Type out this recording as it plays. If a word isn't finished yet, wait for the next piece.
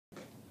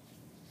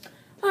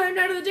I'm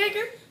Donna the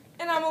Taker.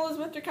 And I'm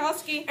Elizabeth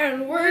Drakowski.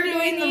 And we're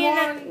doing the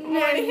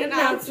morning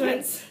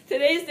announcements.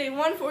 Today's day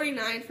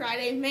 149,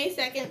 Friday, May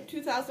 2nd,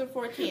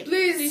 2014.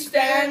 Please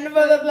stand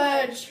for the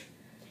pledge.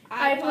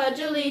 I pledge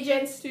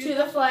allegiance to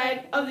the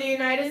flag of the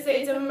United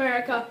States of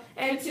America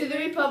and to the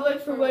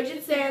republic for which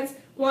it stands,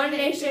 one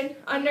nation,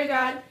 under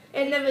God,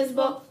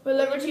 indivisible, with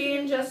liberty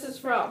and justice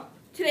for all.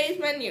 Today's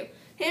menu: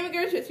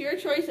 hamburgers with your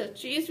choice of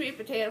cheese, sweet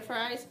potato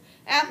fries,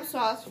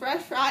 applesauce,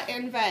 fresh fry,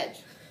 and veg.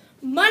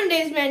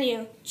 Monday's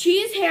menu: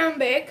 cheesy ham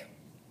bake,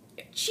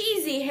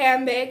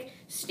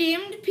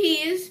 steamed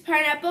peas,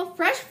 pineapple,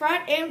 fresh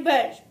fry, and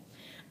veg.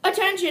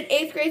 Attention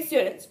 8th grade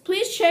students,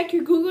 please check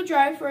your Google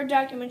Drive for a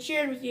document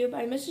shared with you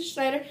by Mrs.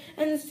 Schneider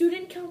and the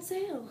Student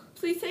Council.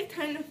 Please take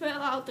time to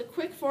fill out the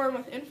quick form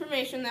with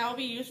information that will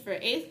be used for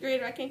 8th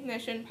grade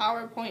recognition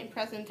PowerPoint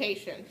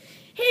presentation.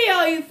 Hey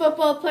all you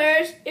football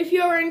players, if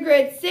you are in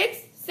grade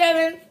 6th,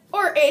 7th,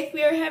 or 8th,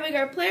 we are having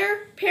our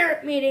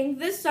player-parent meeting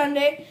this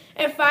Sunday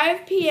at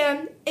 5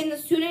 p.m. in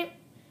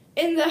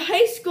the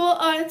high school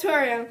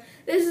auditorium.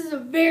 This is a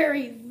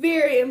very,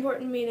 very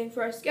important meeting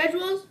for our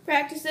schedules,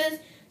 practices,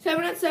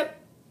 7-on-7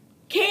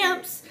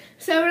 camps,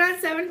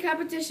 7-on-7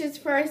 competitions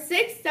for our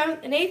 6th,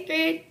 7th, and 8th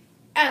grade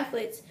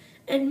athletes,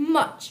 and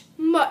much,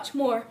 much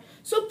more.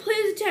 So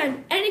please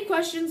attend. Any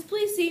questions,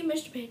 please see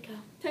Mr. Panko.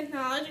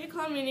 Technology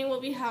Club meeting will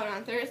be held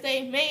on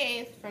Thursday,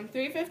 May 8th from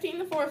 3:15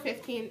 to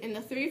 4:15 in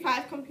the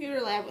 3-5 computer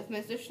lab with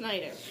Mrs.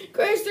 Schneider.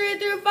 Grades 3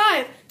 through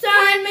 5.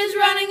 Time is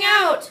running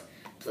out.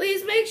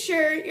 Please make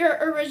sure your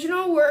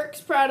original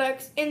works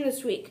products in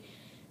this week.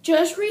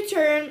 Just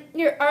return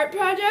your art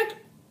project,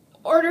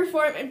 order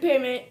form, and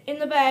payment in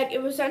the bag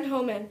it was sent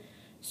home in.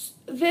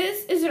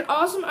 This is an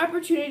awesome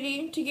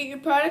opportunity to get your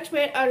products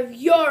made out of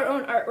your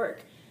own artwork.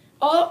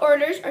 All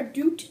orders are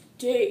due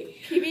today.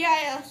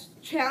 PBIS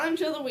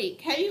Challenge of the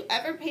Week. Have you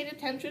ever paid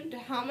attention to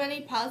how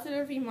many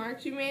positive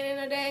remarks you made in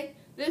a day?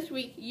 This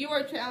week, you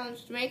are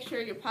challenged to make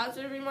sure your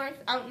positive remarks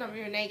outnumber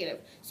your negative.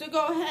 So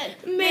go ahead.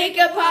 Make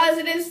a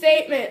positive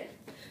statement.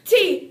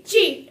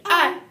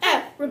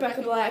 TGIF,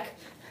 Rebecca Black.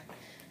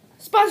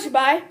 Sponsored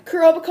by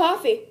Kuroba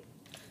Coffee.